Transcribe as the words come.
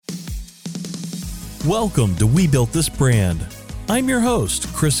Welcome to We Built This Brand. I'm your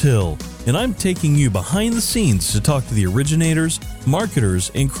host, Chris Hill, and I'm taking you behind the scenes to talk to the originators,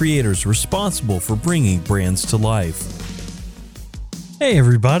 marketers, and creators responsible for bringing brands to life. Hey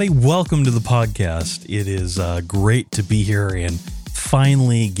everybody, welcome to the podcast. It is great to be here and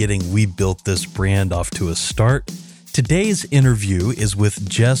finally getting We Built This Brand off to a start. Today's interview is with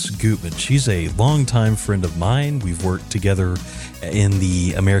Jess Gutman. She's a longtime friend of mine. We've worked together in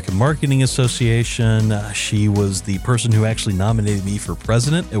the American Marketing Association. She was the person who actually nominated me for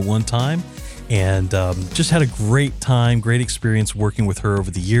president at one time, and just had a great time, great experience working with her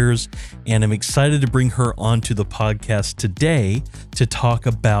over the years. And I'm excited to bring her onto the podcast today to talk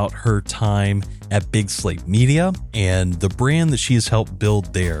about her time at Big Slate Media and the brand that she has helped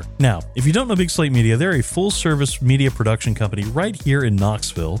build there. Now, if you don't know Big Slate Media, they're a full-service media production company right here in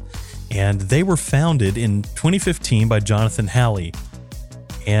Knoxville, and they were founded in 2015 by Jonathan Halley.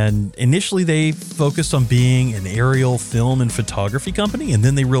 And initially they focused on being an aerial film and photography company, and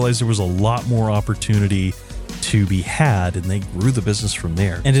then they realized there was a lot more opportunity to be had, and they grew the business from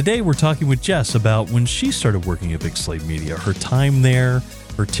there. And today we're talking with Jess about when she started working at Big Slate Media, her time there,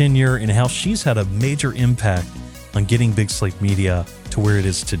 her tenure, and how she's had a major impact on getting Big Slate Media to where it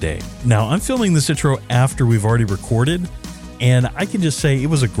is today. Now, I'm filming this intro after we've already recorded, and I can just say it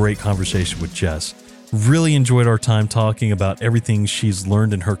was a great conversation with Jess. Really enjoyed our time talking about everything she's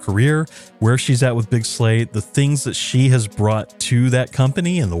learned in her career, where she's at with Big Slate, the things that she has brought to that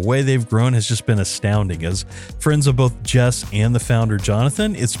company, and the way they've grown has just been astounding. As friends of both Jess and the founder,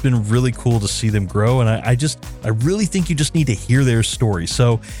 Jonathan, it's been really cool to see them grow, and I really think you just need to hear their story.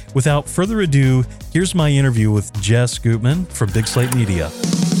 So without further ado, here's my interview with Jess Gutman from Big Slate Media.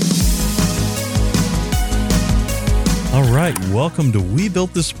 All right, welcome to We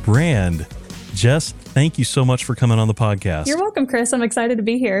Built This Brand. Jess, thank you so much for coming on the podcast. You're welcome, Chris. I'm excited to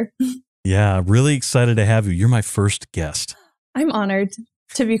be here. Yeah, really excited to have you. You're my first guest. I'm honored,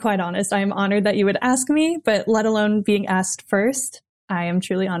 to be quite honest. I am honored that you would ask me, but let alone being asked first. I am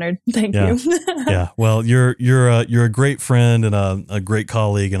truly honored. Thank you. Yeah. Well, you're a great friend and a great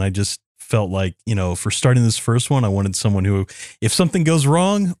colleague, and I just felt like, for starting this first one, I wanted someone who, if something goes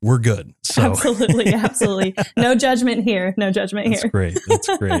wrong, we're good. So Absolutely. No judgment here. That's great.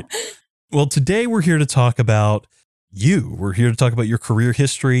 That's great. Well, today we're here to talk about you. We're here to talk about your career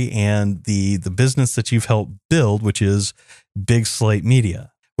history and the business that you've helped build, which is Big Slate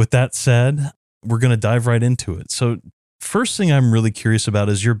Media. With that said, we're going to dive right into it. So first thing I'm really curious about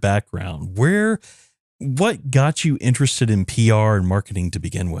is your background. What got you interested in PR and marketing to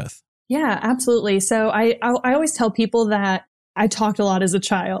begin with? Yeah, absolutely. So I always tell people that I talked a lot as a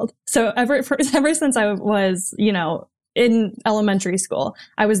child. So ever since I was, in elementary school,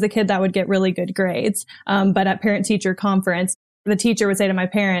 I was the kid that would get really good grades. But at parent-teacher conference, the teacher would say to my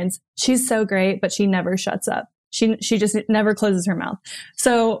parents, "She's so great, but she never shuts up. She just never closes her mouth."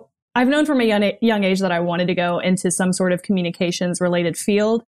 So I've known from a young age that I wanted to go into some sort of communications related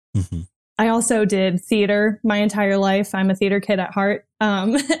field. Mm-hmm. I also did theater my entire life. I'm a theater kid at heart.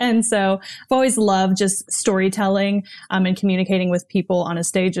 And so I've always loved just storytelling and communicating with people on a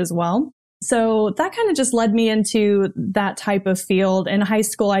stage as well. So that kind of just led me into that type of field. In high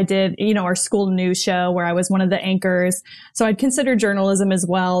school, I did, our school news show where I was one of the anchors. So I'd consider journalism as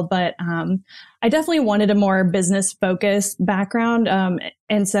well, but I definitely wanted a more business focused background.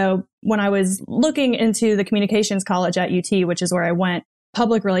 And so when I was looking into the communications college at UT, which is where I went,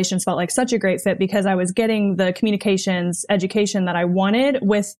 public relations felt like such a great fit because I was getting the communications education that I wanted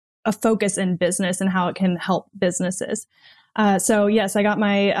with a focus in business and how it can help businesses. So yes, I got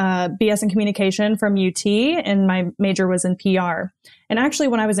my BS in communication from UT, and my major was in PR. And actually,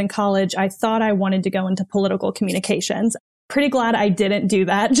 when I was in college, I thought I wanted to go into political communications. Pretty glad I didn't do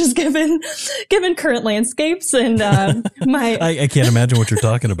that, just given current landscapes and my. I can't imagine what you're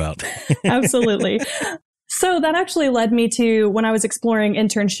talking about. Absolutely. So that actually led me to, when I was exploring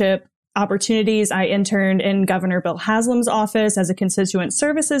internship opportunities, I interned in Governor Bill Haslam's office as a constituent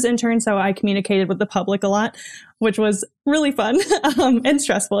services intern. So I communicated with the public a lot, which was really fun and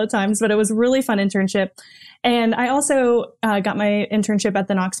stressful at times, but it was a really fun internship. And I also got my internship at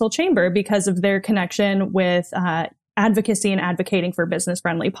the Knoxville Chamber because of their connection with advocacy and advocating for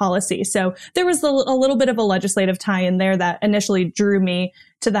business-friendly policy. So there was a little bit of a legislative tie in there that initially drew me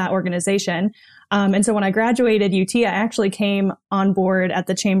to that organization. And so when I graduated UT, I actually came on board at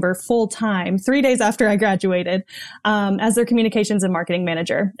the chamber full time 3 days after I graduated as their communications and marketing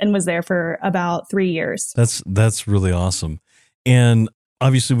manager, and was there for about 3 years. That's really awesome. And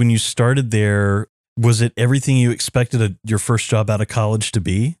obviously when you started there, Was it everything you expected your first job out of college to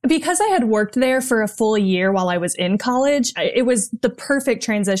be? Because I had worked there for a full year while I was in college, it was the perfect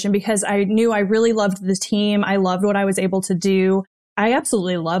transition because I knew I really loved the team. I loved what I was able to do. I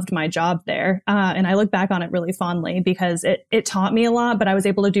absolutely loved my job there. And I look back on it really fondly because it taught me a lot, but I was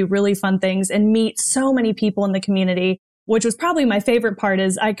able to do really fun things and meet so many people in the community, which was probably my favorite part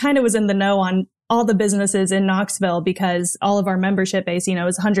is I kind of was in the know on all the businesses in Knoxville because all of our membership base,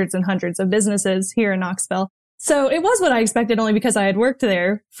 is hundreds and hundreds of businesses here in Knoxville. So it was what I expected only because I had worked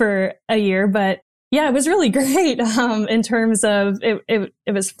there for a year. But yeah, it was really great in terms of it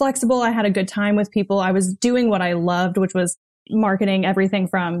was flexible. I had a good time with people. I was doing what I loved, which was marketing, everything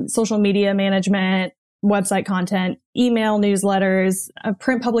from social media management, website content, email, newsletters,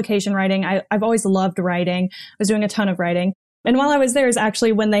 print publication writing. I've always loved writing. I was doing a ton of writing. And while I was there is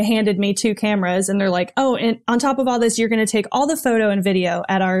actually when they handed me 2 cameras and they're like, oh, and on top of all this, you're going to take all the photo and video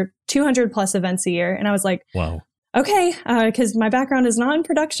at our 200 plus events a year. And I was like, wow, okay, because my background is not in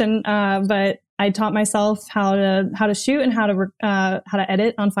production, but I taught myself how to shoot and how to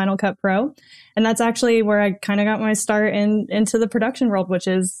edit on Final Cut Pro. And that's actually where I kind of got my start into the production world, which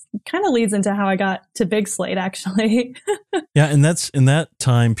is kind of leads into how I got to Big Slate, actually. Yeah. And that's in that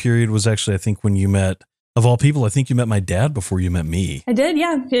time period was actually, I think, when you met, of all people, I think you met my dad before you met me. I did.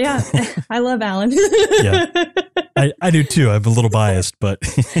 Yeah. Yeah. I love Alan. Yeah. I do too. I'm a little biased, but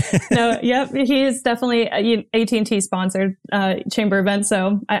no. Yep. He is definitely AT&T sponsored chamber event.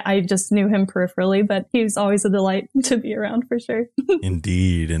 So I just knew him peripherally, but he was always a delight to be around for sure.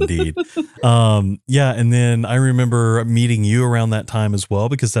 Indeed. Yeah. And then I remember meeting you around that time as well,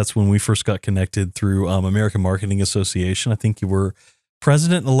 because that's when we first got connected through American Marketing Association. I think you were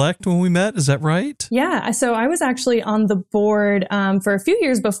president-elect when we met. Is that right? Yeah. So I was actually on the board for a few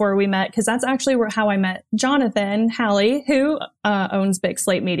years before we met, because that's actually how I met Jonathan Halley, who owns Big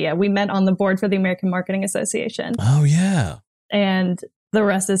Slate Media. We met on the board for the American Marketing Association. Oh, yeah. And the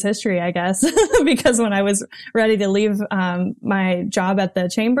rest is history, I guess, because when I was ready to leave my job at the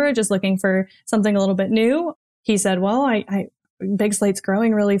chamber, just looking for something a little bit new, he said, well, Big Slate's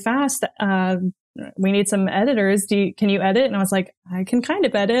growing really fast. We need some editors. Can you edit? And I was like, I can kind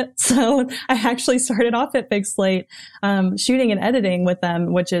of edit. So I actually started off at Big Slate, shooting and editing with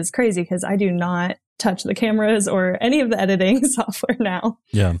them, which is crazy because I do not touch the cameras or any of the editing software now.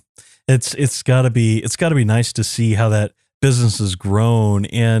 Yeah. It's gotta be nice to see how that business has grown.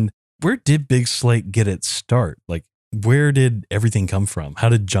 And where did Big Slate get its start? Like, where did everything come from? How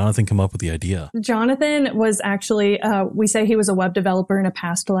did Jonathan come up with the idea? Jonathan was actually, we say he was a web developer in a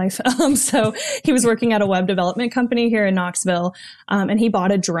past life. So he was working at a web development company here in Knoxville, and he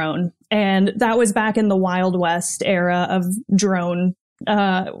bought a drone. And that was back in the Wild West era of drone,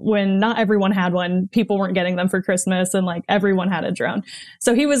 when not everyone had one. People weren't getting them for Christmas, and like everyone had a drone.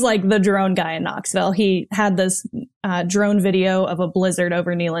 So he was like the drone guy in Knoxville. He had this drone video of a blizzard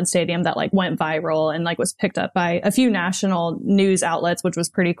over Neyland Stadium that like went viral and like was picked up by a few national news outlets, which was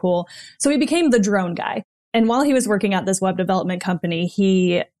pretty cool. So he became the drone guy. And while he was working at this web development company,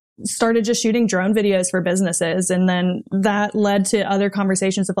 he started just shooting drone videos for businesses. And then that led to other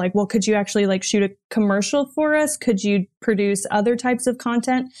conversations of like, well, could you actually like shoot a commercial for us? Could you produce other types of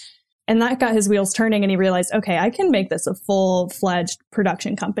content? And that got his wheels turning, and he realized, okay, I can make this a full-fledged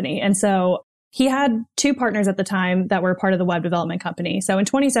production company. And so he had 2 partners at the time that were part of the web development company. So in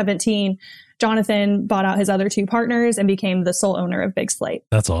 2017, Jonathan bought out his other 2 partners and became the sole owner of Big Slate.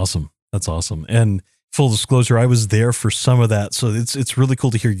 That's awesome. And full disclosure, I was there for some of that. So it's really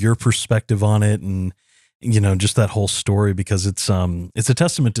cool to hear your perspective on it, and, just that whole story, because it's a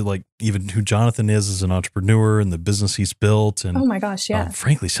testament to like even who Jonathan is as an entrepreneur and the business he's built. And oh my gosh, yeah.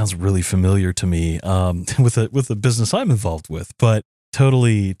 Frankly, sounds really familiar to me with the business I'm involved with, but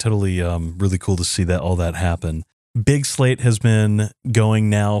totally really cool to see that all that happen. Big Slate has been going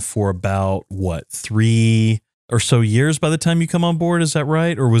now for about 3 or so years by the time you come on board. Is that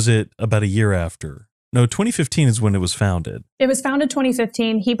right? Or was it about a year after? No, 2015 is when it was founded. It was founded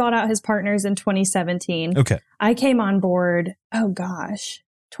 2015. He bought out his partners in 2017. Okay. I came on board,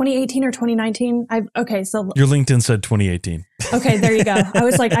 2018 or 2019. So your LinkedIn said 2018. Okay, there you go. I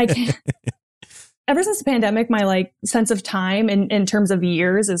was like, I can't. Ever since the pandemic, my like sense of time in terms of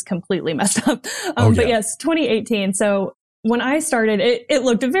years is completely messed up. But yes, 2018. So when I started, it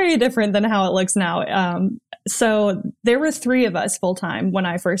looked very different than how it looks now. So there were 3 of us full time when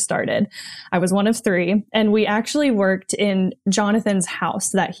I first started. I was one of 3, and we actually worked in Jonathan's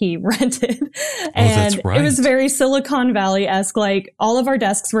house that he rented. And that's right. It was very Silicon Valley-esque. Like all of our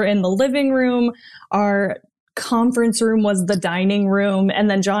desks were in the living room. Our conference room was the dining room, and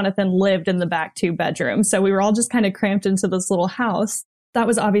then Jonathan lived in the back 2 bedrooms. So we were all just kind of cramped into this little house. That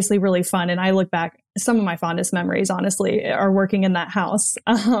was obviously really fun. And I look back some of my fondest memories, honestly, are working in that house.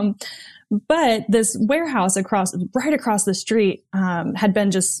 But this warehouse right across the street had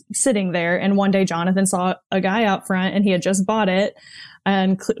been just sitting there. And one day Jonathan saw a guy out front, and he had just bought it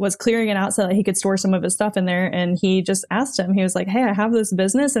and was clearing it out so that he could store some of his stuff in there. And he just asked him, he was like, "Hey, I have this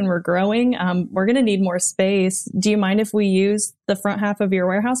business and we're growing. We're going to need more space. Do you mind if we use the front half of your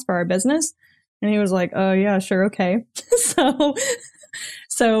warehouse for our business?" And he was like, "Oh yeah, sure. Okay."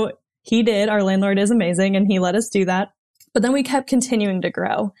 So he did. Our landlord is amazing, and he let us do that. But then we kept continuing to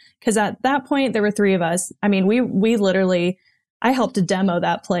grow, because at that point there were 3 of us. I mean, we literally, I helped to demo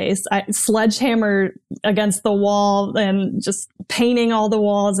that place. I sledgehammer against the wall and just painting all the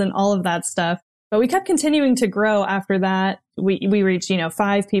walls and all of that stuff. But we kept continuing to grow after that. We reached,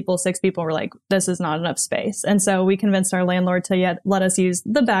 5 people, 6 people. We're like, this is not enough space. And so we convinced our landlord to let us use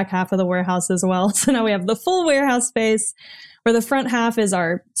the back half of the warehouse as well. So now we have the full warehouse space, where the front half is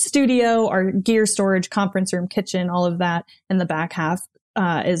our studio, our gear storage, conference room, kitchen, all of that. And the back half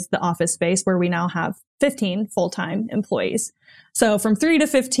is the office space, where we now have 15 full-time employees. So from 3 to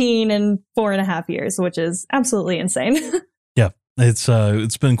 15 in 4.5 years, which is absolutely insane. Yeah,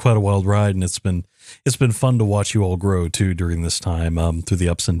 it's been quite a wild ride, and it's been fun to watch you all grow too during this time, through the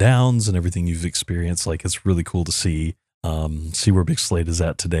ups and downs and everything you've experienced. Like, it's really cool to see where Big Slate is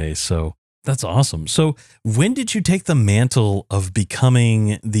at today. So that's awesome. So when did you take the mantle of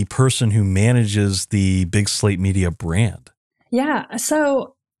becoming the person who manages the Big Slate Media brand? Yeah.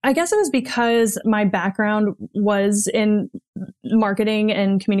 So I guess it was because my background was in marketing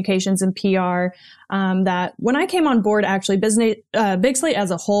and communications and PR, that when I came on board, actually, Big Slate as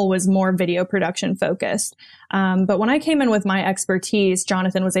a whole was more video production focused. But when I came in with my expertise,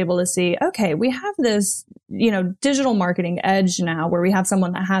 Jonathan was able to see, okay, we have this, digital marketing edge now, where we have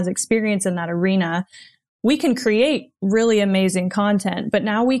someone that has experience in that arena. We can create really amazing content, but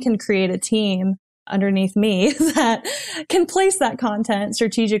now we can create a team underneath me that can place that content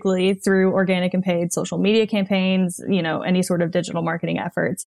strategically through organic and paid social media campaigns, any sort of digital marketing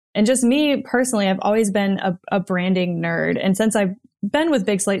efforts. And just me personally, I've always been a branding nerd. And since I've been with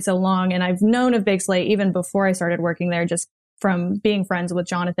Big Slate so long, and I've known of Big Slate even before I started working there, just from being friends with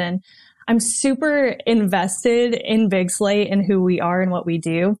Jonathan, I'm super invested in Big Slate and who we are and what we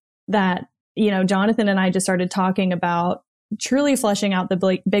do, that, Jonathan and I just started talking about truly fleshing out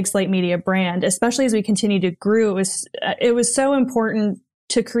the Big Slate Media brand, especially as we continue to grow. It was so important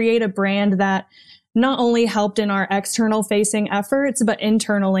to create a brand that not only helped in our external facing efforts, but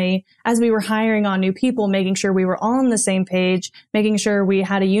internally, as we were hiring on new people, making sure we were all on the same page, making sure we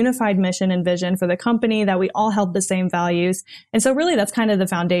had a unified mission and vision for the company, that we all held the same values. And so really that's kind of the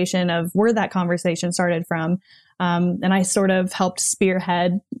foundation of where that conversation started from. And I sort of helped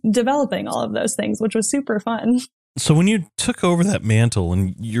spearhead developing all of those things, which was super fun. So when you took over that mantle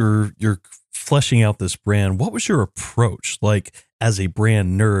and you're fleshing out this brand, what was your approach? Like, as a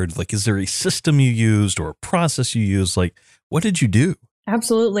brand nerd, like, is there a system you used or a process you used? Like, what did you do?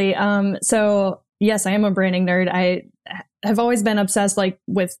 Absolutely. So yes, I am a branding nerd. I have always been obsessed,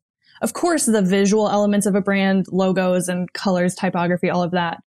 with, of course, the visual elements of a brand, logos and colors, typography, all of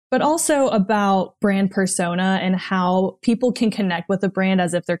that, but also about brand persona and how people can connect with a brand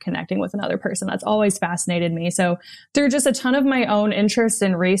as if they're connecting with another person. That's always fascinated me. So through just a ton of my own interest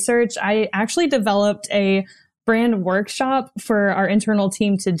and research, I actually developed a brand workshop for our internal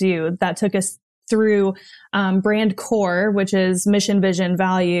team to do that took us through brand core, which is mission, vision,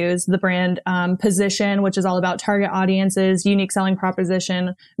 values, the brand position, which is all about target audiences, unique selling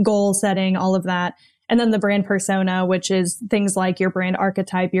proposition, goal setting, all of that. And then the brand persona, which is things like your brand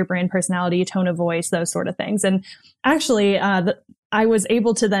archetype, your brand personality, tone of voice, those sort of things. And actually, I was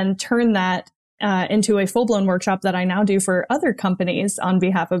able to then turn that into a full-blown workshop that I now do for other companies on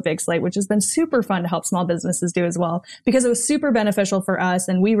behalf of Big Slate, which has been super fun to help small businesses do as well, because it was super beneficial for us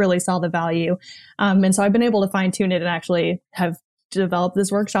and we really saw the value. And so I've been able to fine tune it and actually have developed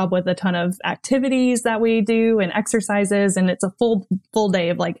this workshop with a ton of activities that we do and exercises. And it's a full day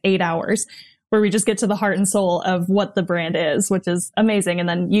of 8 hours, where we just get to the heart and soul of what the brand is, which is amazing. And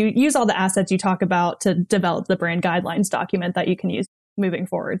then you use all the assets you talk about to develop the brand guidelines document that you can use moving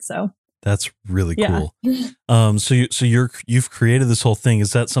forward. So that's really cool. You've created this whole thing.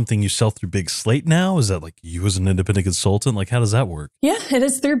 Is that something you sell through Big Slate now? Is that like you as an independent consultant? Like, how does that work? Yeah, it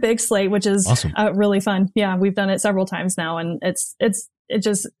is through Big Slate, which is awesome. Really fun. Yeah, we've done it several times now, and it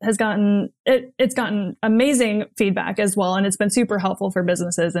just has it's gotten amazing feedback as well. And it's been super helpful for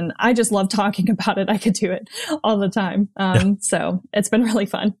businesses. And I just love talking about it. I could do it all the time. So it's been really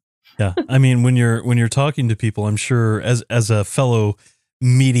fun. Yeah. I mean, when you're talking to people, I'm sure as a fellow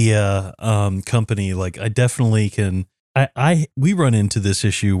media company, like, I definitely can, we run into this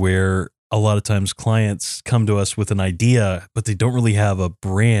issue where a lot of times clients come to us with an idea, but they don't really have a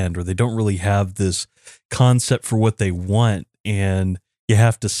brand, or they don't really have this concept for what they want. And you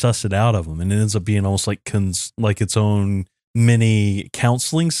have to suss it out of them. And it ends up being almost like its own mini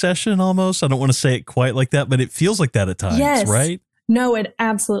counseling session almost. I don't want to say it quite like that, but it feels like that at times, yes. Right? No, it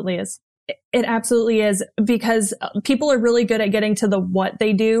absolutely is. It absolutely is, because people are really good at getting to the what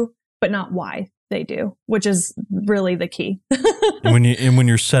they do, but not why they do, which is really the key. and when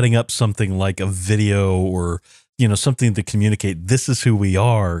you're setting up something like a video or, something to communicate, this is who we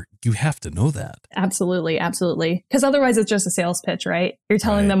are, you have to know that. Absolutely. Absolutely. Because otherwise it's just a sales pitch, right? You're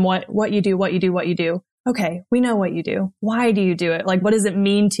telling them what you do. Okay, we know what you do. Why do you do it? Like, what does it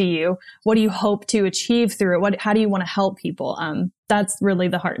mean to you? What do you hope to achieve through it? How do you want to help people? That's really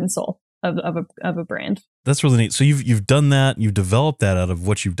the heart and soul of a brand. That's really neat. So you've done that. You've developed that out of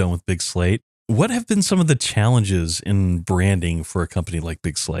what you've done with Big Slate. What have been some of the challenges in branding for a company like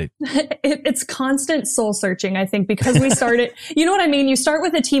Big Slate? It's constant soul searching, I think, because we started, you know what I mean? You start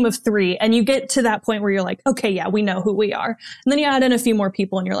with a team of 3 and you get to that point where you're like, okay, yeah, we know who we are. And then you add in a few more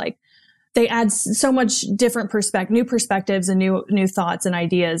people and you're like, they add so much different new perspectives and new thoughts and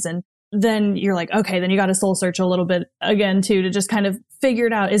ideas. And then you're like, okay, then you got to soul search a little bit again too, to just kind of figure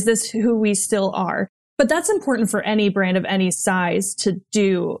it out. Is this who we still are? But that's important for any brand of any size to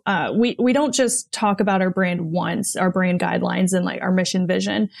do. We don't just talk about our brand once, our brand guidelines and like our mission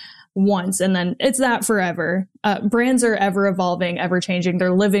vision once, and then it's that forever. Brands are ever evolving, ever changing.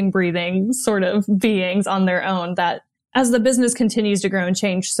 They're living, breathing sort of beings on their own, that as the business continues to grow and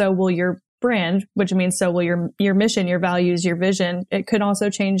change, so will your brand, which means so will your mission, your values, your vision. It could also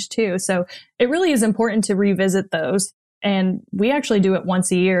change too. So it really is important to revisit those. And we actually do it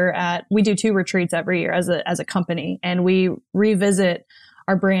once a year we do 2 retreats every year as a company. And we revisit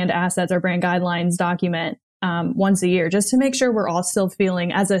our brand assets, our brand guidelines document once a year, just to make sure we're all still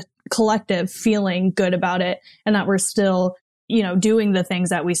feeling, as a collective, feeling good about it. And that we're still, doing the things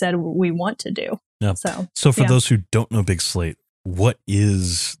that we said we want to do. Yeah. So for those who don't know Big Slate, what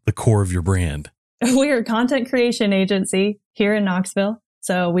is the core of your brand? We are a content creation agency here in Knoxville.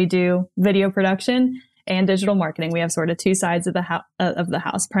 So we do video production and digital marketing. We have sort of 2 sides of the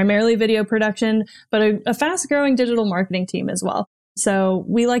house, primarily video production, but a fast growing digital marketing team as well. So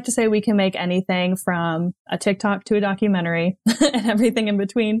we like to say we can make anything from a TikTok to a documentary and everything in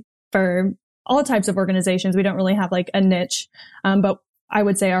between for all types of organizations. We don't really have like a niche, but I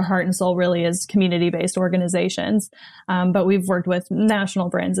would say our heart and soul really is community-based organizations. But we've worked with national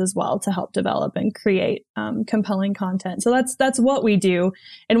brands as well to help develop and create compelling content. So that's what we do,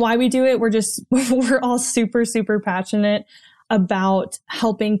 and why we do it. We're all super, super passionate about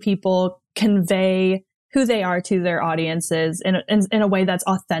helping people convey who they are to their audiences in a way that's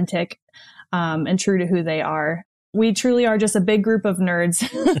authentic and true to who they are. We truly are just a big group of nerds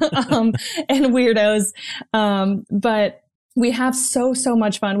and weirdos, but we have so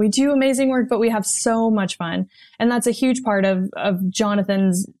much fun. We do amazing work, but we have so much fun. And that's a huge part of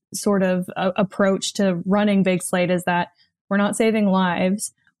Jonathan's sort of approach to running Big Slate, is that we're not saving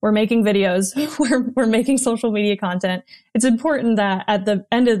lives. We're making videos. We're making social media content. It's important that at the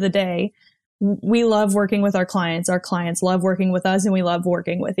end of the day, we love working with our clients. Our clients love working with us, and we love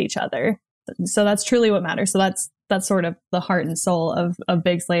working with each other. So that's truly what matters. So that's sort of the heart and soul of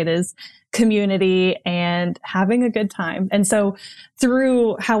Big Slate, is community and having a good time. And so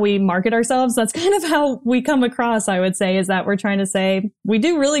through how we market ourselves, that's kind of how we come across, I would say, is that we're trying to say we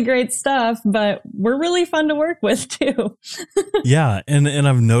do really great stuff, but we're really fun to work with too. Yeah. And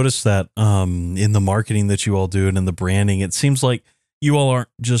I've noticed that in the marketing that you all do and in the branding, it seems like you all aren't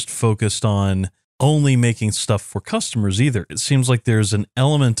just focused on only making stuff for customers either. It seems like there's an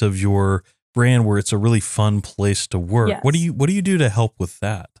element of your brand where it's a really fun place to work. Yes. What do you do to help with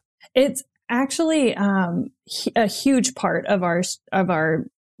that? It's actually a huge part of our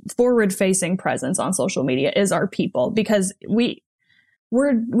forward-facing presence on social media is our people, because we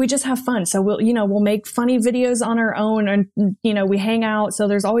just have fun. So we'll make funny videos on our own, and we hang out. So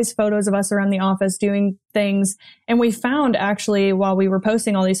there's always photos of us around the office doing things. And we found, actually, while we were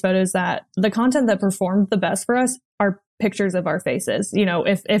posting all these photos, that the content that performed the best for us are pictures of our faces.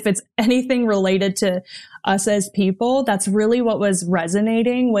 If it's anything related to us as people, that's really what was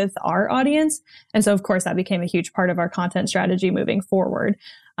resonating with our audience. And so, of course, that became a huge part of our content strategy moving forward.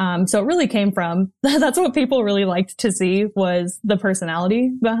 So it really came from, that's what people really liked to see, was the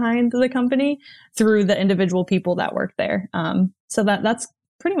personality behind the company through the individual people that work there. So that's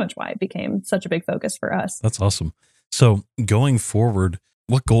pretty much why it became such a big focus for us. That's awesome. So going forward,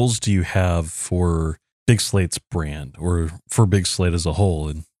 what goals do you have for Big Slate's brand, or for Big Slate as a whole?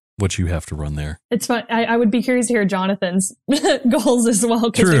 And what you have to run there. It's fun. I would be curious to hear Jonathan's goals as well,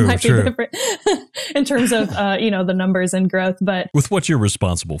 because they might be different in terms of, the numbers and growth. But with what you're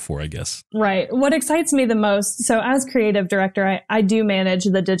responsible for, I guess. Right. What excites me the most, so as creative director, I do manage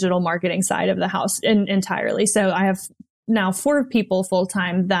the digital marketing side of the house entirely. So I have now 4 people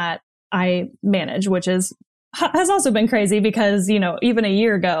full-time that I manage, which has also been crazy because, even a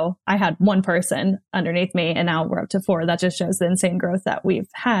year ago, I had 1 person underneath me and now we're up to 4. That just shows the insane growth that we've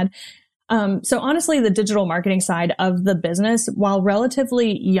had. So honestly, the digital marketing side of the business, while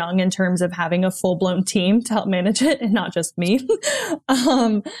relatively young in terms of having a full-blown team to help manage it and not just me,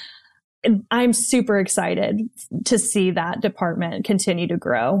 I'm super excited to see that department continue to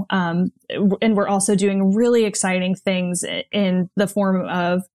grow. And we're also doing really exciting things in the form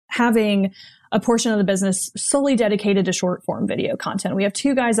of having a portion of the business solely dedicated to short form video content. We have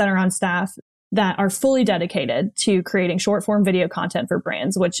 2 guys that are on staff that are fully dedicated to creating short form video content for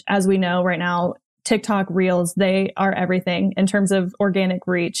brands, which, as we know right now, TikTok Reels, they are everything in terms of organic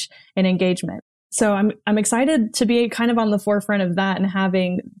reach and engagement. So I'm excited to be kind of on the forefront of that and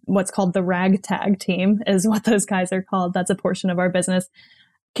having what's called the ragtag team is what those guys are called. That's a portion of our business.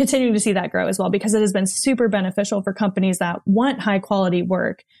 Continuing to see that grow as well, because it has been super beneficial for companies that want high quality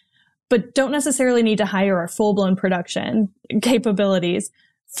work, but don't necessarily need to hire our full blown production capabilities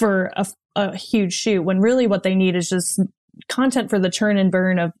for a huge shoot, when really what they need is just content for the churn and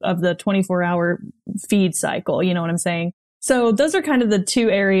burn of the 24-hour feed cycle. You know what I'm saying? So those are kind of the 2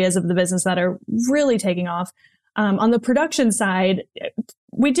 areas of the business that are really taking off. On the production side,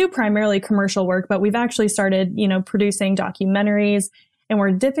 we do primarily commercial work, but we've actually started, producing documentaries, and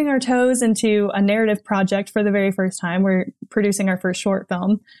we're dipping our toes into a narrative project for the very first time. We're producing our first short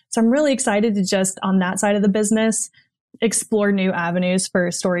film. So I'm really excited to just on that side of the business explore new avenues for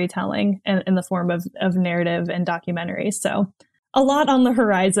storytelling in the form of narrative and documentaries. So a lot on the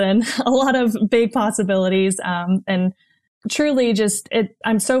horizon, a lot of big possibilities, and truly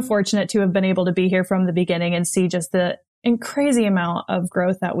I'm so fortunate to have been able to be here from the beginning and see just the crazy amount of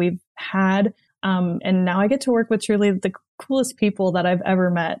growth that we've had. And now I get to work with truly the coolest people that I've ever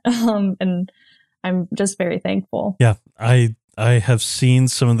met. And I'm just very thankful. Yeah, I have seen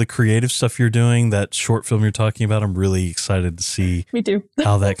some of the creative stuff you're doing, that short film you're talking about. I'm really excited to see Me too.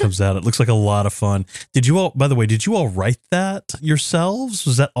 how that comes out. It looks like a lot of fun. By the way, did you all write that yourselves?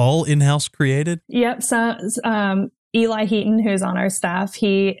 Was that all in-house created? Yep. So, Eli Heaton, who's on our staff,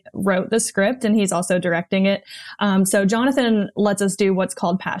 he wrote the script and he's also directing it. So Jonathan lets us do what's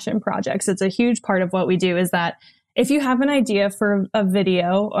called passion projects. It's a huge part of what we do, is that if you have an idea for a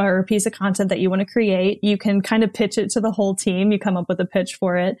video or a piece of content that you want to create, you can kind of pitch it to the whole team. You come up with a pitch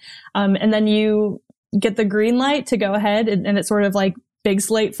for it. And then you get the green light to go ahead. And it's sort of like Big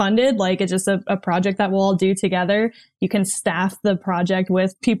Slate funded, like it's just a project that we'll all do together. You can staff the project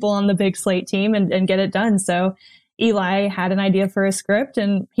with people on the Big Slate team and get it done. So Eli had an idea for a script,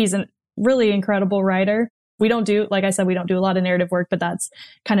 and he's a really incredible writer. Like I said, we don't do a lot of narrative work, but that's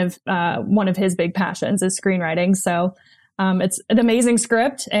kind of one of his big passions is screenwriting. So it's an amazing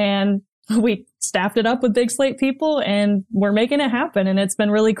script, and we staffed it up with Big Slate people, and we're making it happen. And it's been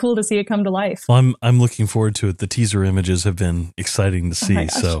really cool to see it come to life. Well, I'm looking forward to it. The teaser images have been exciting to see.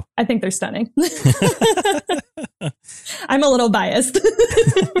 So I think they're stunning. I'm a little biased.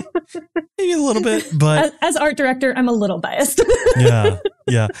 Maybe a little bit, but as art director, I'm a little biased.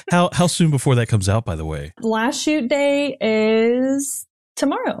 Yeah. How soon before that comes out, by the way? The last shoot day is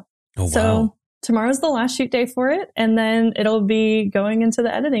tomorrow. Oh, wow. So tomorrow's the last shoot day for it, and then it'll be going into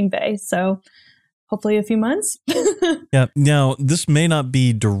the editing bay. So hopefully a few months. Yeah. Now, this may not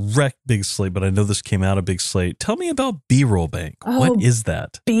be direct Big Slate, but I know this came out of Big Slate. Tell me about B-Roll Bank. What is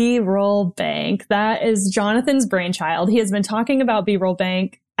that? B-Roll Bank. That is Jonathan's brainchild. He has been talking about B-Roll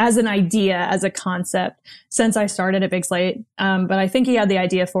Bank as an idea, as a concept, since I started at Big Slate. But I think he had the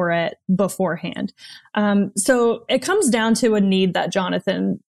idea for it beforehand. So it comes down to a need that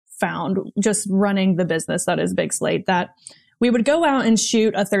Jonathan found just running the business that is Big Slate, that we would go out and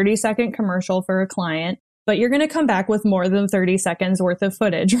shoot a 30-second commercial for a client, but you're going to come back with more than 30 seconds worth of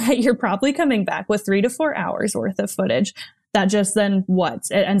footage, right? You're probably coming back with 3 to 4 hours worth of footage that just then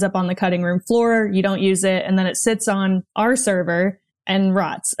it ends up on the cutting room floor. You don't use it. And then it sits on our server and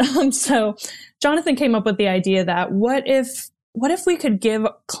rots. So Jonathan came up with the idea that what if we could give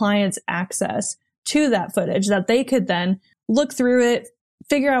clients access to that footage, that they could then look through it,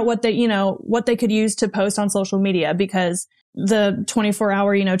 figure out what they could use to post on social media, because the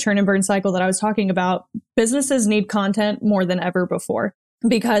 24-hour, churn and burn cycle that I was talking about, businesses need content more than ever before,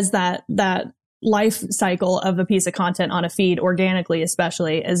 because that life cycle of a piece of content on a feed, organically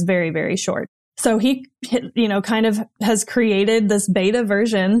especially, is very, very short. So he, kind of has created this beta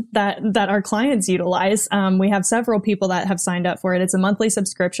version that our clients utilize. We have several people that have signed up for it. It's a monthly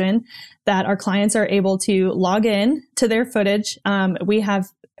subscription that our clients are able to log in to their footage. We have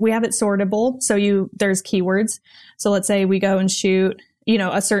it sortable. So there's keywords. So let's say we go and shoot,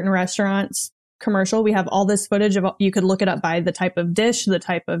 a certain restaurant's commercial. We have all this footage you could look it up by the type of dish, the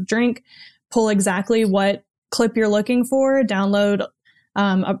type of drink, pull exactly what clip you're looking for, download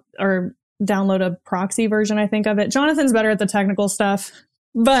a proxy version, I think, of it. Jonathan's better at the technical stuff,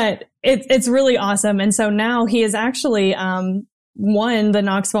 but it's really awesome. And so now he has actually won the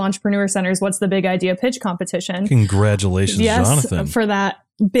Knoxville Entrepreneur Center's What's the Big Idea pitch competition. Congratulations, Jonathan. For that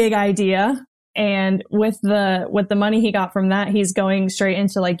big idea. And with the money he got from that, he's going straight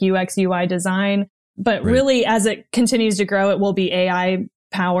into like UX, UI design. But really, as it continues to grow, it will be AI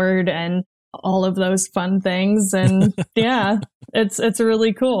powered and all of those fun things. And yeah, it's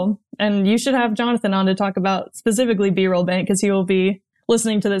really cool. And you should have Jonathan on to talk about specifically B-roll bank, because he will be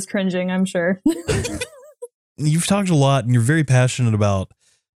listening to this cringing, I'm sure. You've talked a lot and you're very passionate about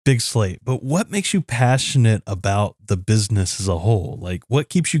Big Slate, but what makes you passionate about the business as a whole? Like, what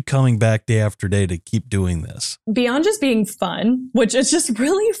keeps you coming back day after day to keep doing this? Beyond just being fun, which is just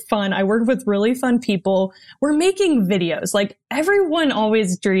really fun. I work with really fun people. We're making videos. Like, everyone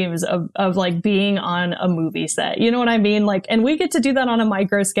always dreams of like being on a movie set. You know what I mean? Like, and we get to do that on a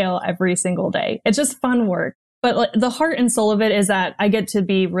micro scale every single day. It's just fun work. But like, the heart and soul of it is that I get to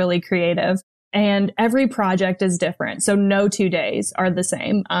be really creative. And every project is different. So no 2 days are the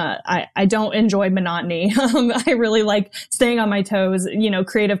same. I don't enjoy monotony. I really like staying on my toes,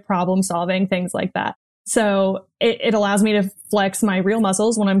 creative problem solving, things like that. So it allows me to flex my real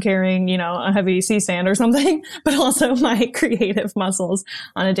muscles when I'm carrying, a heavy C-stand or something, but also my creative muscles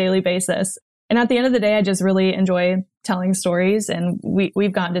on a daily basis. And at the end of the day, I just really enjoy telling stories. And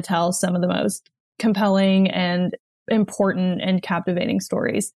we've gotten to tell some of the most compelling and important and captivating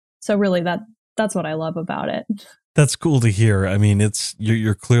stories. So really that's what I love about it. That's cool to hear. I mean,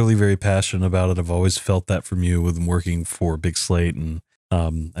 you're clearly very passionate about it. I've always felt that from you with working for Big Slate. And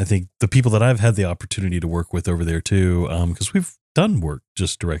I think the people that I've had the opportunity to work with over there too, because we've done work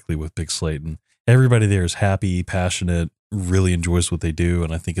just directly with Big Slate, and everybody there is happy, passionate, really enjoys what they do.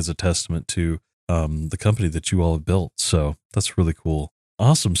 And I think it's a testament to the company that you all have built. So that's really cool.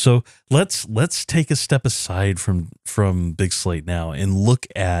 Awesome. So let's take a step aside from Big Slate now and look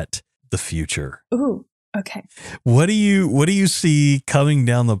at the future. Ooh, okay. What do you see coming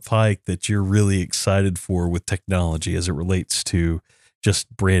down the pike that you're really excited for with technology as it relates to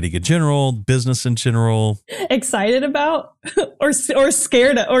just branding in general, business in general? Excited about or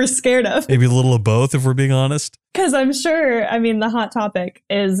scared of? Maybe a little of both, if we're being honest. Because I'm sure, the hot topic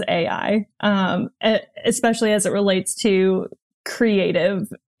is AI, especially as it relates to creative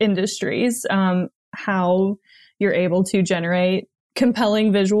industries, how you're able to generate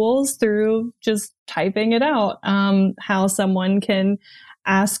compelling visuals through just typing it out. How someone can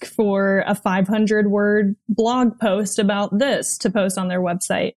ask for a 500-word blog post about this to post on their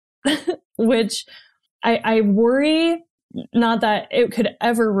website, which I worry not that it could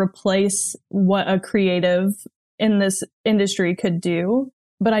ever replace what a creative in this industry could do,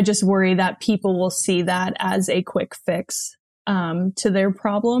 but I just worry that people will see that as a quick fix to their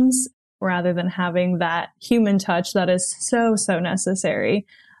problems, rather than having that human touch that is so necessary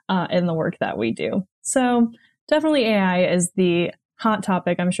in the work that we do. So definitely AI is the hot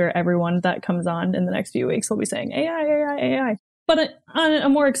topic. I'm sure everyone that comes on in the next few weeks will be saying AI. But on a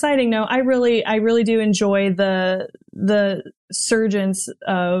more exciting note, I really do enjoy the surgence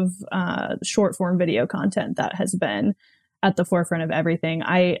of short form video content that has been at the forefront of everything.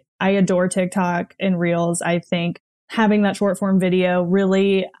 I adore TikTok and Reels. I think having that short form video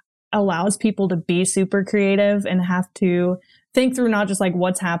really allows people to be super creative and have to think through not just like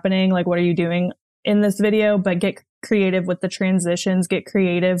what's happening, like what are you doing in this video, but get creative with the transitions, get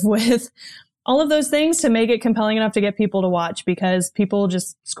creative with all of those things to make it compelling enough to get people to watch, because people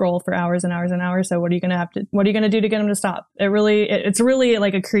just scroll for hours and hours and hours. So what are you going to do to get them to stop? It's really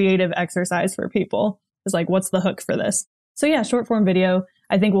like a creative exercise for people. It's like, what's the hook for this? So yeah, short form video,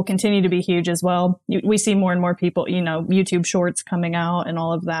 I think will continue to be huge as well. We see more and more people, YouTube shorts coming out and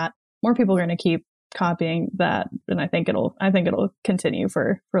all of that. More people are going to keep copying that, and I think it'll continue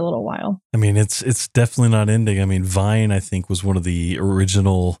for a little while. I mean, it's definitely not ending. I mean, Vine, I think, was one of the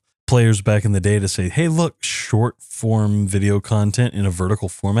original players back in the day to say, hey, look, short form video content in a vertical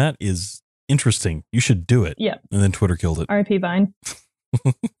format is interesting. You should do it. Yeah. And then Twitter killed it. RIP Vine.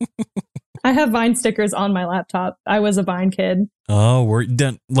 I have Vine stickers on my laptop. I was a Vine kid. Oh, we're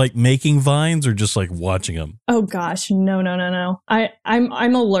done, like making Vines or just like watching them? Oh gosh, no.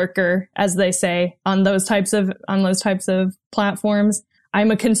 I'm a lurker, as they say, on those types of platforms. I'm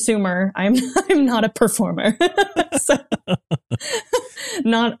a consumer. I'm not a performer. So,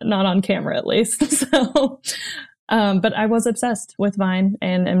 not on camera at least. So, but I was obsessed with Vine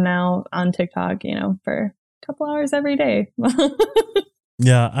and am now on TikTok, for a couple hours every day.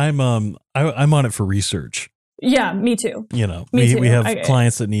 Yeah, I'm on it for research. Yeah, me too. We have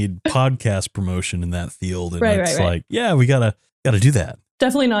clients that need podcast promotion in that field, and it's like, yeah, we gotta do that.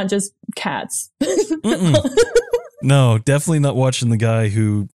 Definitely not just cats. No, definitely not watching the guy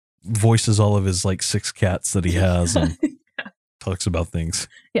who voices all of his like 6 cats that he has and talks about things.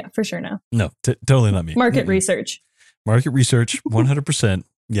 Yeah, for sure. No, totally not me. Market research, 100%.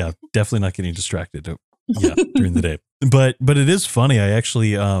 Yeah, definitely not getting distracted. Yeah, during the day. But it is funny. I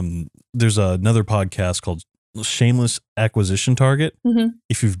actually there's another podcast called Shameless Acquisition Target. Mm-hmm.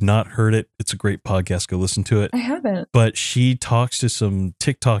 If you've not heard it, it's a great podcast. Go listen to it. I haven't. But she talks to some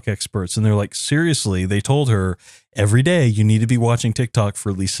TikTok experts, and they're like, seriously, they told her every day you need to be watching TikTok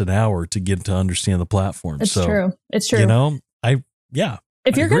for at least an hour to get to understand the platform. It's true. It's true.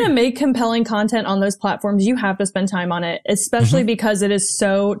 If you're going to make compelling content on those platforms, you have to spend time on it, especially because it is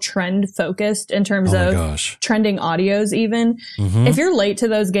so trend focused in terms of trending audios. Even if you're late to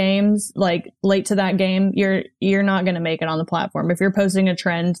those games, like late to that game, you're not going to make it on the platform. If you're posting a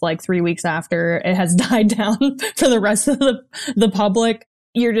trend like 3 weeks after it has died down for the rest of the public,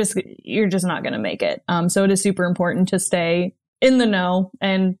 you're just not going to make it. So it is super important to stay in the know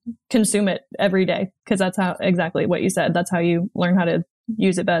and consume it every day, because that's how, exactly what you said. That's how you learn how to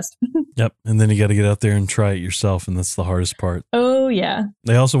use it best. Yep. And then you got to get out there and try it yourself. And that's the hardest part. Oh, yeah.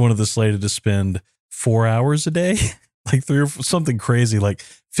 They also wanted the slated to spend 4 hours a day, like something crazy, like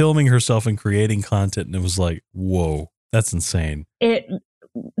filming herself and creating content. And it was like, whoa, that's insane.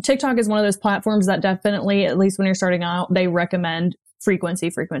 TikTok is one of those platforms that definitely, at least when you're starting out, they recommend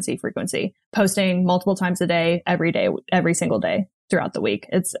frequency, posting multiple times a day, every single day throughout the week.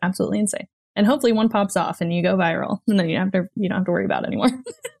 It's absolutely insane. And hopefully one pops off and you go viral, and then you don't have to worry about it anymore.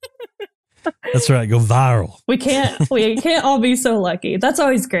 That's right. Go viral. We can't all be so lucky. That's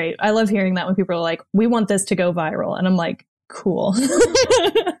always great. I love hearing that when people are like, we want this to go viral. And I'm like, cool.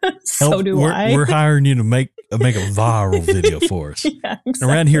 We're hiring you to make a viral video for us. Yeah,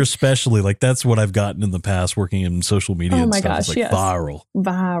 exactly. Around here especially, like that's what I've gotten in the past working in social media and stuff. It's like yes. Viral.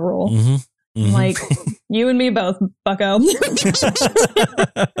 Mm-hmm. Mm-hmm. Like you and me both, bucko.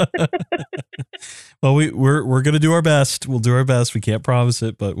 Well, we're gonna do our best. We'll do our best. We can't promise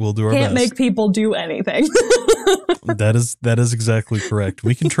it, but we'll do our best. Can't make people do anything. That is exactly correct.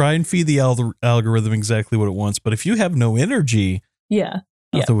 We can try and feed the algorithm exactly what it wants, but if you have no energy,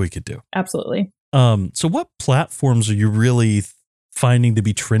 nothing we could do. Absolutely. So what platforms are you really finding to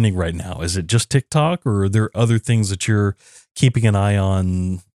be trending right now? Is it just TikTok, or are there other things that you're keeping an eye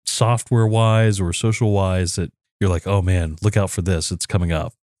on, software wise or social wise, that you're like, oh man, look out for this, it's coming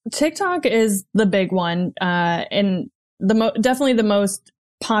up? TikTok is the big one, and definitely the most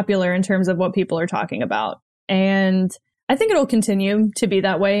popular in terms of what people are talking about. And I think it'll continue to be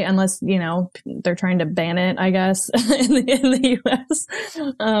that way unless, they're trying to ban it, I guess, in the US.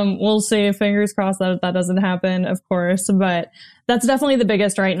 We'll see. Fingers crossed that doesn't happen, of course. But that's definitely the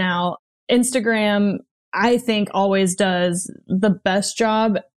biggest right now. Instagram, I think, always does the best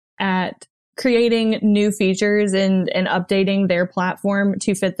job at creating new features and updating their platform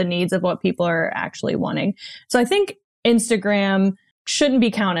to fit the needs of what people are actually wanting. So I think Instagram shouldn't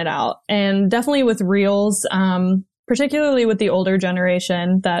be counted out. And definitely with Reels, particularly with the older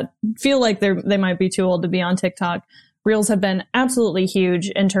generation that feel like they might be too old to be on TikTok, Reels have been absolutely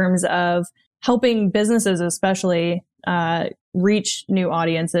huge in terms of helping businesses especially reach new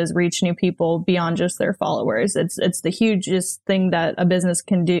audiences, reach new people beyond just their followers. It's the hugest thing that a business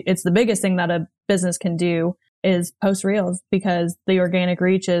can do. It's the biggest thing that a business can do is post Reels, because the organic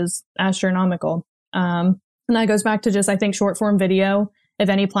reach is astronomical. And that goes back to just, I think, short form video. If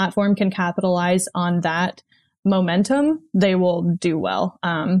any platform can capitalize on that momentum, they will do well.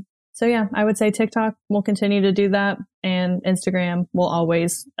 So yeah, I would say TikTok will continue to do that, and Instagram will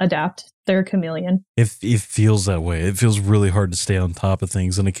always adapt. They're a chameleon. It feels that way. It feels really hard to stay on top of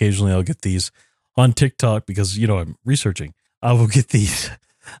things. And occasionally I'll get these on TikTok because, I'm researching. I will get these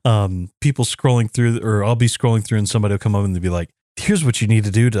people scrolling through, or I'll be scrolling through and somebody will come up and they'll be like, here's what you need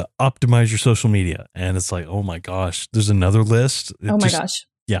to do to optimize your social media. And it's like, oh my gosh, there's another list. Oh my gosh.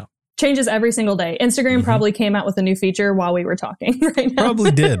 Yeah. changes every single day. Instagram probably came out with a new feature while we were talking right now.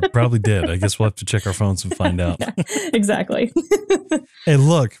 Probably did. I guess we'll have to check our phones and find out. Yeah, exactly. Hey,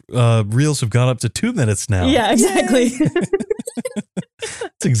 look, Reels have gone up to 2 minutes now. Yeah, exactly.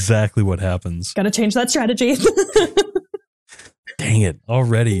 That's exactly what happens. Got to change that strategy. Dang it.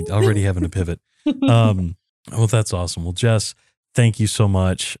 Already having to pivot. Well, that's awesome. Well, Jess, thank you so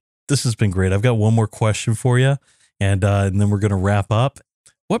much. This has been great. I've got one more question for you, and then we're going to wrap up.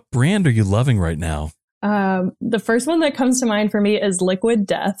 What brand are you loving right now? The first one that comes to mind for me is Liquid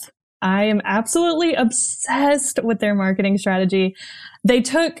Death. I am absolutely obsessed with their marketing strategy. They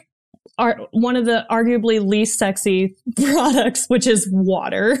took one of the arguably least sexy products, which is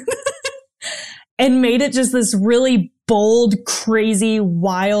water, and made it just this really bold, crazy,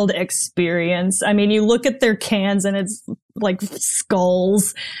 wild experience. I mean, you look at their cans and it's like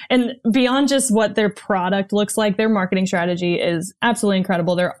skulls. And beyond just what their product looks like, their marketing strategy is absolutely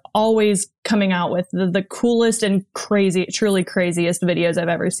incredible. They're always coming out with the coolest and truly craziest videos I've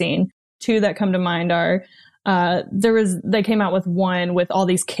ever seen. Two that come to mind are they came out with one with all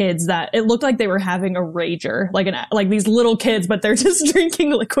these kids that it looked like they were having a rager, like these little kids, but they're just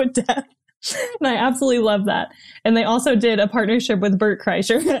drinking Liquid Death. And I absolutely love that. And they also did a partnership with Bert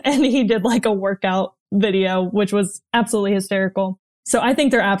Kreischer, and he did like a workout video, which was absolutely hysterical. So I think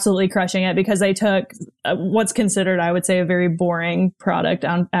they're absolutely crushing it because they took what's considered, I would say, a very boring product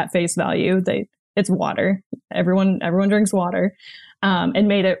at face value. It's water. Everyone drinks water, and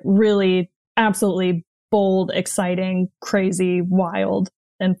made it really absolutely bold, exciting, crazy, wild,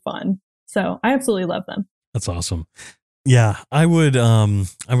 and fun. So I absolutely love them. That's awesome. Yeah, I would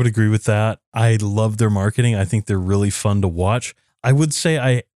agree with that. I love their marketing. I think they're really fun to watch. I would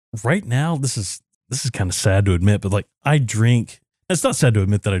say right now, this is kind of sad to admit, but like it's not sad to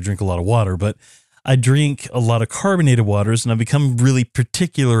admit that I drink a lot of water, but I drink a lot of carbonated waters, and I've become really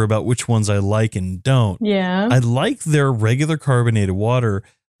particular about which ones I like and don't. Yeah. I like their regular carbonated water,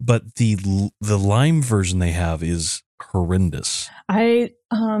 but the lime version they have is horrendous. I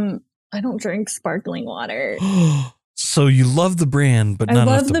don't drink sparkling water. So you love the brand, but not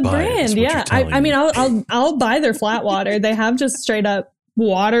enough to buy it. Yeah. I mean, I'll buy their flat water. They have just straight up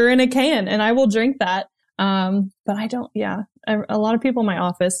water in a can, and I will drink that. But I don't. Yeah, a lot of people in my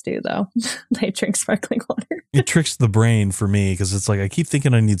office do though. They drink sparkling water. It tricks the brain for me because it's like I keep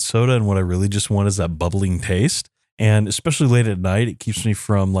thinking I need soda, and what I really just want is that bubbling taste. And especially late at night, it keeps me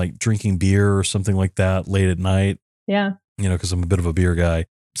from like drinking beer or something like that late at night. Yeah. Because I'm a bit of a beer guy.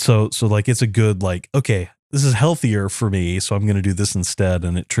 So like it's a good like, okay, this is healthier for me, so I'm going to do this instead.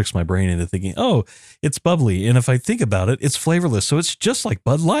 And it tricks my brain into thinking, oh, it's bubbly. And if I think about it, it's flavorless. So it's just like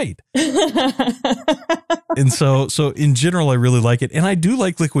Bud Light. And so in general, I really like it. And I do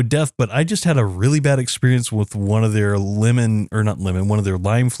like Liquid Death, but I just had a really bad experience with one of their one of their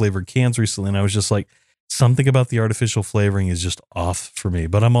lime flavored cans recently. And I was just like, something about the artificial flavoring is just off for me.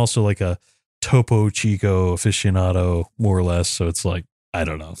 But I'm also like a Topo Chico aficionado, more or less. So it's like, I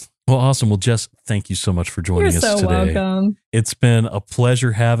don't know. Well, awesome. Well, Jess, thank you so much for joining us today. You're so welcome. It's been a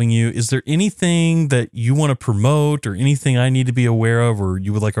pleasure having you. Is there anything that you want to promote or anything I need to be aware of or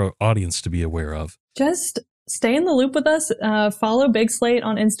you would like our audience to be aware of? Just stay in the loop with us. Follow Big Slate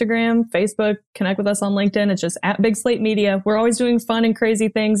on Instagram, Facebook, connect with us on LinkedIn. It's just at Big Slate Media. We're always doing fun and crazy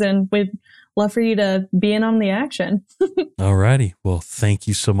things, and we'd love for you to be in on the action. All righty. Well, thank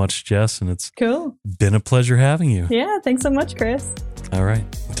you so much, Jess. And it's cool. Been a pleasure having you. Yeah. Thanks so much, Chris. All right.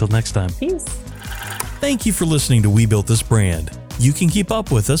 Until next time. Peace. Thank you for listening to We Built This Brand. You can keep up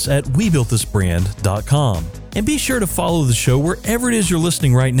with us at WeBuiltThisBrand.com. And be sure to follow the show wherever it is you're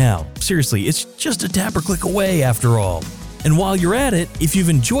listening right now. Seriously, it's just a tap or click away after all. And while you're at it, if you've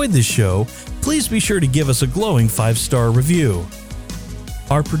enjoyed this show, please be sure to give us a glowing 5-star review.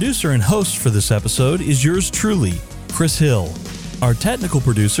 Our producer and host for this episode is yours truly, Chris Hill. Our technical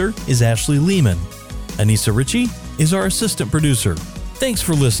producer is Ashley Lehman. Anissa Ritchie is our assistant producer. Thanks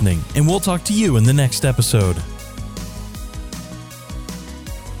for listening, and we'll talk to you in the next episode.